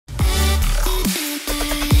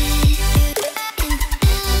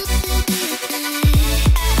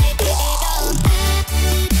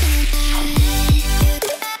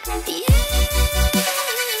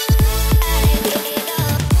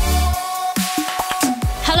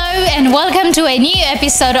and welcome to a new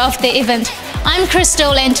episode of the event. I'm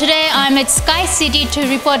Crystal and today I'm at Sky City to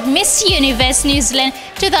report Miss Universe New Zealand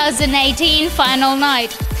 2018 final night.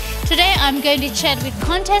 Today I'm going to chat with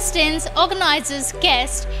contestants, organisers,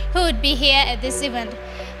 guests who would be here at this event.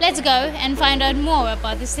 Let's go and find out more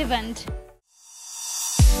about this event.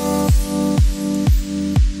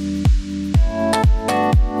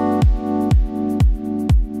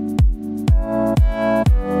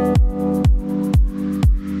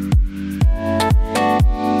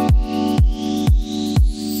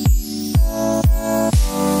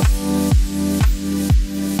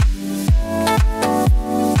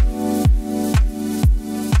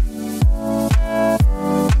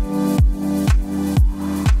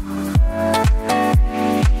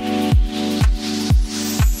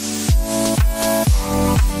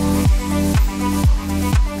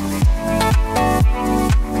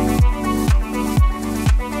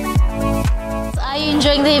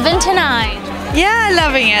 Enjoying the event tonight? Yeah,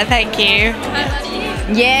 loving it, thank you. How about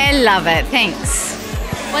you? Yeah, love it, thanks.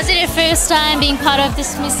 Was it your first time being part of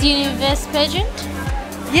this Miss Universe pageant?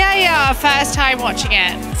 Yeah, our first time watching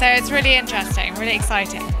it. So it's really interesting, really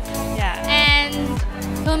exciting. Yeah. And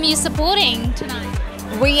whom are you supporting tonight?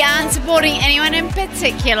 We aren't supporting anyone in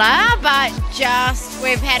particular, but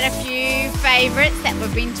we've had a few favourites that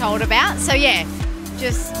we've been told about. So yeah,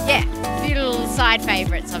 a few little side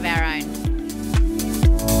favourites of our own.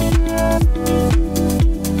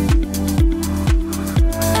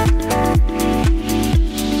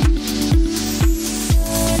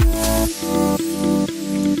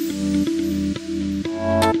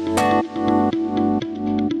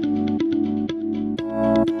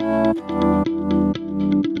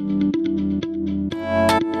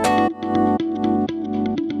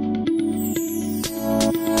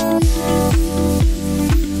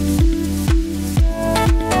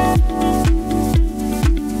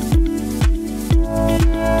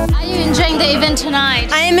 The event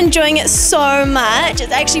tonight. I am enjoying it so much.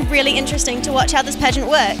 It's actually really interesting to watch how this pageant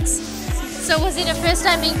works. So was it the first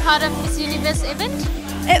time being part of Miss Universe event?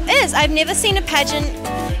 It is. I've never seen a pageant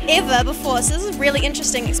ever before, so this is a really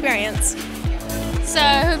interesting experience. So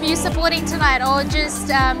whom are you supporting tonight, or just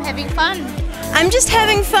having fun? I'm just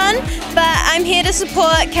having fun, but I'm here to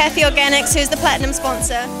support Kathy Organics, who's the platinum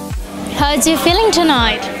sponsor. How's you feeling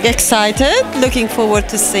tonight? Excited, looking forward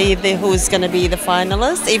to see who's going to be the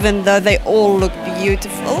finalists, even though they all look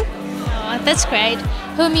beautiful. Oh, that's great.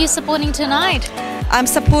 Whom are you supporting tonight? I'm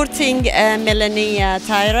supporting Melanie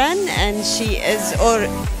Tyran, and she is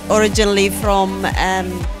originally from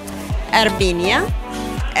Armenia,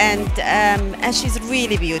 and she's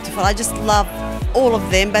really beautiful. I just love all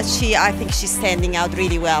of them, but I think she's standing out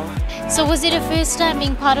really well. So was it the first time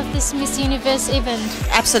being part of this Miss Universe event?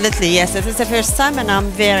 Absolutely, yes. It is the first time, and I'm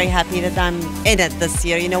very happy that I'm in it this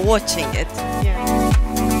year, watching it. Yeah.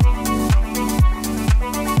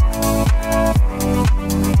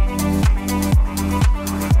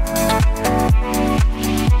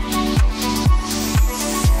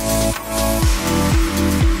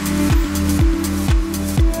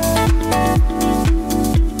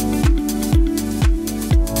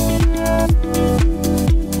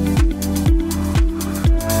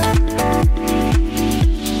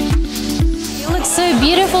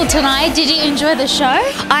 Beautiful tonight. Did you enjoy the show?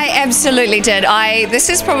 I absolutely did. This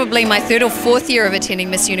is probably my third or fourth year of attending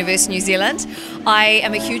Miss Universe New Zealand. I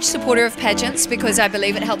am a huge supporter of pageants because I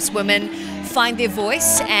believe it helps women find their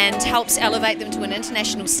voice and helps elevate them to an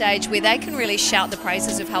international stage where they can really shout the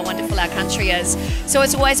praises of how wonderful our country is. So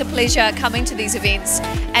it's always a pleasure coming to these events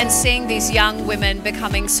and seeing these young women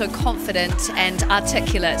becoming so confident and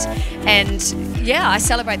articulate. And yeah, I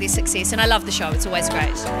celebrate their success and I love the show. It's always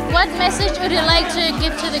great. What message would you like to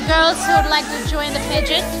give to the girls who would like to join the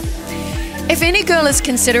pageant? If any girl is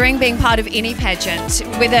considering being part of any pageant,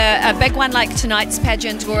 whether a big one like tonight's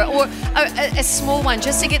pageant or a small one,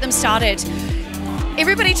 just to get them started,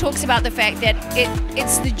 everybody talks about the fact that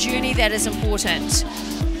it's the journey that is important.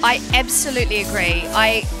 I absolutely agree.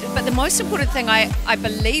 But the most important thing I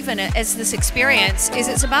believe in it is this experience, is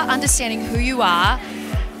it's about understanding who you are,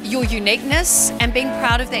 your uniqueness, and being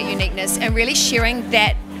proud of that uniqueness and really sharing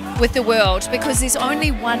that with the world, because there's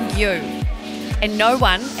only one you. And no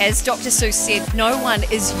one, as Dr. Seuss said, no one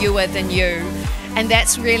is youer than you. And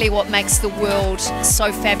that's really what makes the world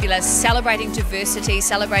so fabulous, celebrating diversity,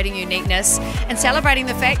 celebrating uniqueness, and celebrating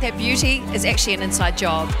the fact that beauty is actually an inside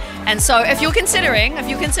job. And so if you're considering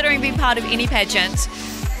being part of any pageant,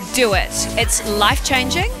 do it. It's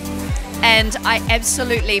life-changing, and I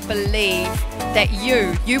absolutely believe that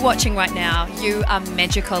you watching right now, you are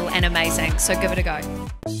magical and amazing, so give it a go.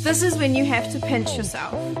 This is when you have to pinch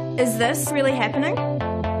yourself. Is this really happening?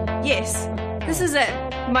 Yes, this is it,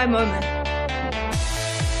 my moment.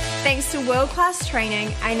 Thanks to world-class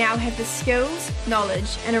training, I now have the skills,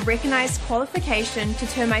 knowledge, and a recognised qualification to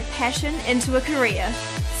turn my passion into a career.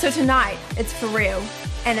 So tonight, it's for real,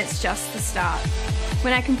 and it's just the start.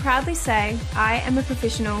 When I can proudly say, I am a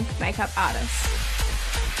professional makeup artist.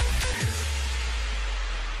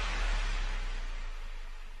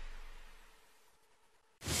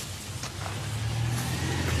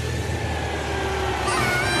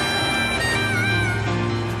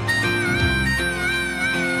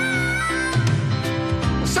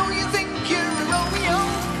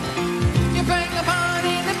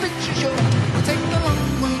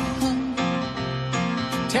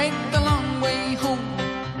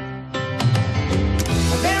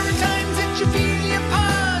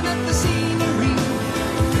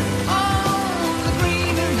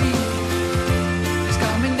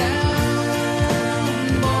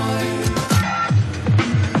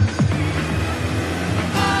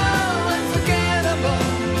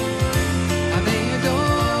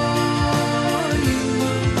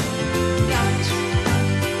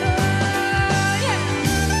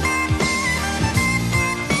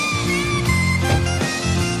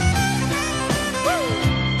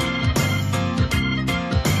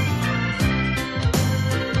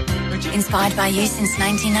 Inspired by you since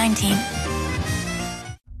 1919.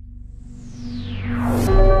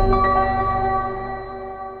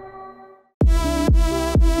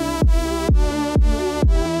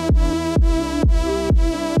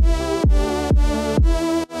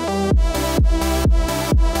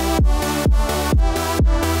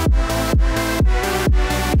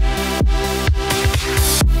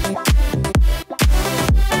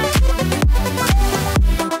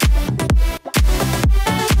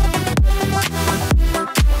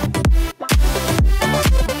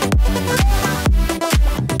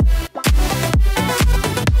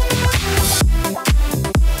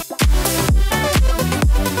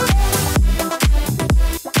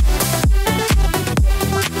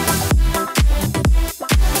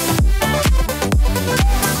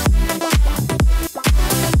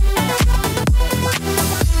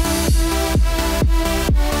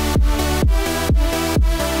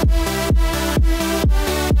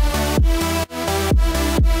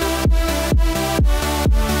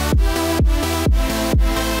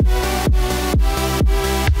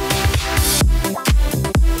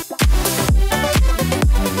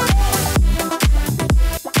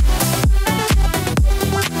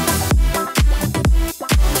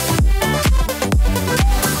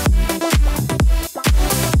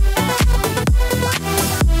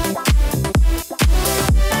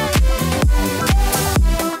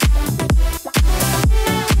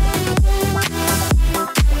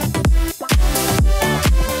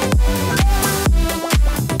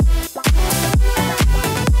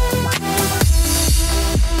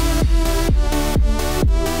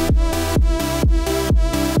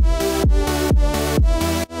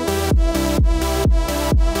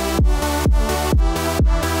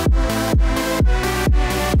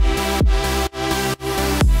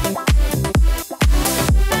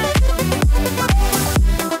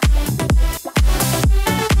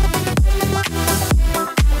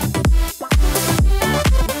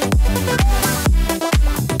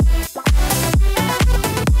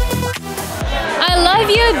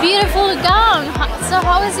 Beautiful gown. So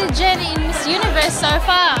how is your journey in Miss Universe so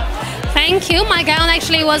far? Thank you. My gown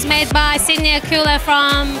actually was made by Sydney Akula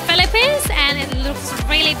from Philippines, and it looks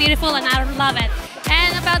really beautiful and I love it.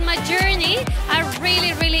 And about my journey, I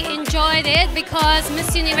really enjoyed it because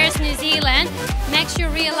Miss Universe New Zealand makes you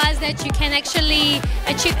realize that you can actually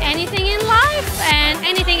achieve anything in life and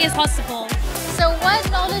anything is possible. So what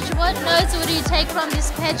knowledge, what notes would you take from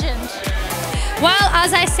this pageant? Well,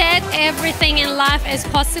 as I said, everything in life is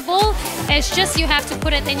possible. It's just you have to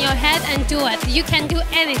put it in your head and do it. You can do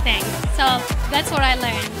anything. So that's what I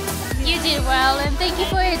learned. You did well, and thank you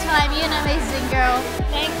for your time. You're an amazing girl.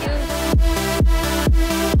 Thank you.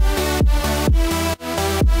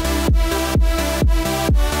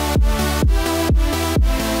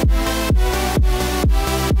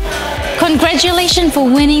 Congratulations for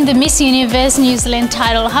winning the Miss Universe New Zealand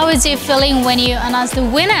title. How was your feeling when you announced the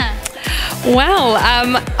winner? Well,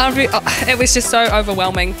 it was just so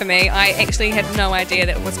overwhelming for me. I actually had no idea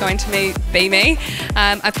that it was going to be me.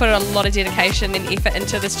 I put a lot of dedication and effort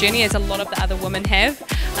into this journey, as a lot of the other women have,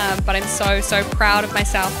 but I'm so proud of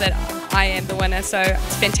myself that I am the winner, so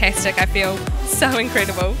it's fantastic. I feel so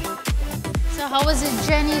incredible. So how was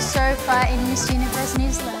the journey so far in Miss Universe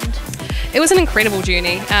New Zealand? it was an incredible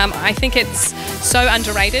journey. I think it's so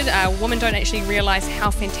underrated. Women don't actually realise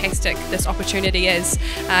how fantastic this opportunity is.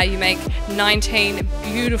 You make 19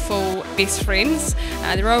 beautiful best friends.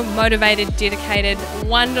 They're all motivated, dedicated,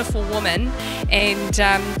 wonderful women, and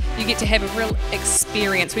you get to have a real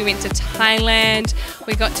experience. We went to Thailand,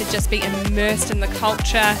 we got to just be immersed in the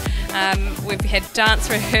culture. We've had dance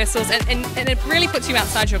rehearsals, and it really puts you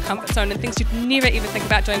outside your comfort zone and things you'd never even think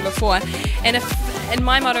about doing before. And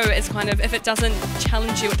my motto is kind of, if it doesn't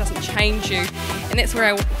challenge you, it doesn't change you, and that's where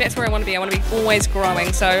I want to be. I want to be always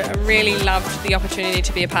growing. So I really loved the opportunity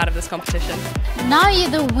to be a part of this competition. Now you're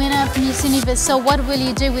the winner of Miss Universe, so what will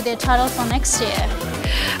you do with your title for next year?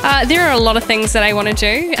 There are a lot of things that I want to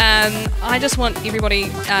do. I just want everybody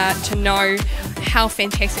to know how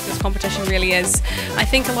fantastic this competition really is. I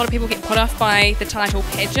think a lot of people get put off by the title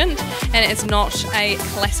pageant, and it's not a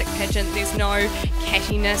classic pageant. There's no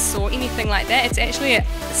cattiness or anything like that. It's actually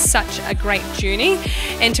such a great journey,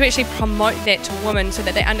 and to actually promote that to women so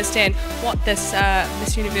that they understand what this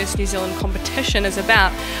Miss Universe New Zealand competition is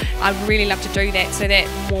about, I'd really love to do that so that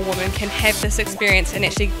more women can have this experience and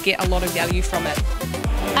actually get a lot of value from it.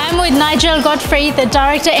 I'm with Nigel Godfrey, the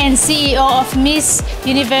director and CEO of Miss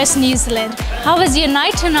Universe New Zealand. How was your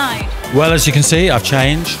night tonight? Well, as you can see, I've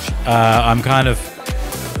changed. I'm kind of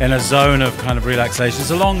in a zone of kind of relaxation.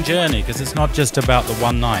 It's a long journey because it's not just about the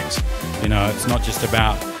one night. You know, it's not just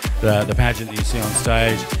about the pageant that you see on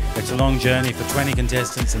stage. It's a long journey for 20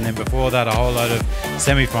 contestants, and then before that a whole load of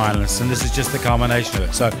semi-finalists, and this is just the culmination of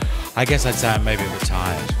it. So I guess I'd say I'm maybe a bit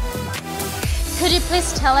tired. Could you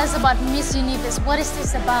please tell us about Miss Universe? What is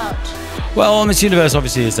this about? Well, Miss Universe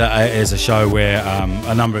obviously is a show where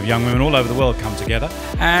a number of young women all over the world come together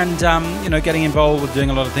and, you know, getting involved with doing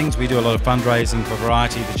a lot of things. We do a lot of fundraising for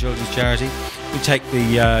Variety, the children's charity. We take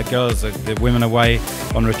the girls, the women away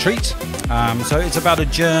on retreat. So it's about a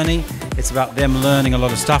journey. It's about them learning a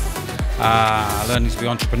lot of stuff, learning to be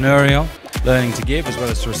entrepreneurial, learning to give as well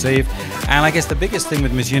as to receive. And I guess the biggest thing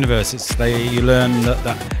with Miss Universe is you learn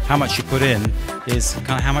that how much you put in is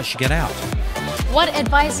kind of how much you get out. What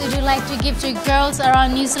advice would you like to give to girls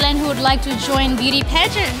around New Zealand who would like to join beauty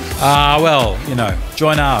pageant? Well, you know,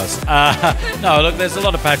 join ours. No, look, there's a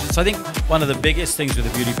lot of pageants. I think one of the biggest things with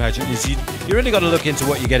a beauty pageant is you really got to look into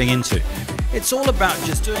what you're getting into. It's all about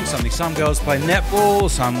just doing something. Some girls play netball,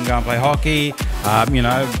 some go and play hockey, you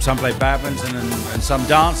know, some play badminton and some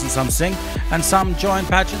dance and some sing, and some join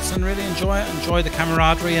pageants and really enjoy it, enjoy the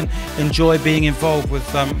camaraderie and enjoy being involved with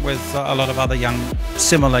a lot of other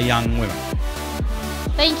similar young women.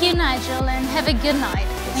 Thank you, Nigel, and have a good night.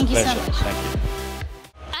 Thank you so much. Thank you.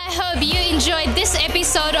 I hope you enjoyed this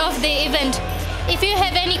episode of the event. If you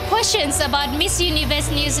have any questions about Miss Universe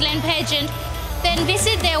New Zealand pageant, then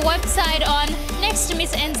visit their website on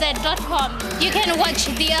nextmissnz.com. You can watch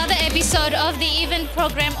the other episode of the event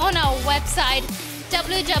program on our website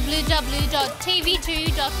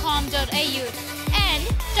www.tv2.com.au, and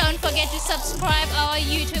don't forget to subscribe our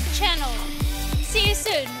YouTube channel. See you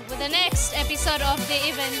soon with the next episode of the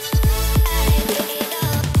event.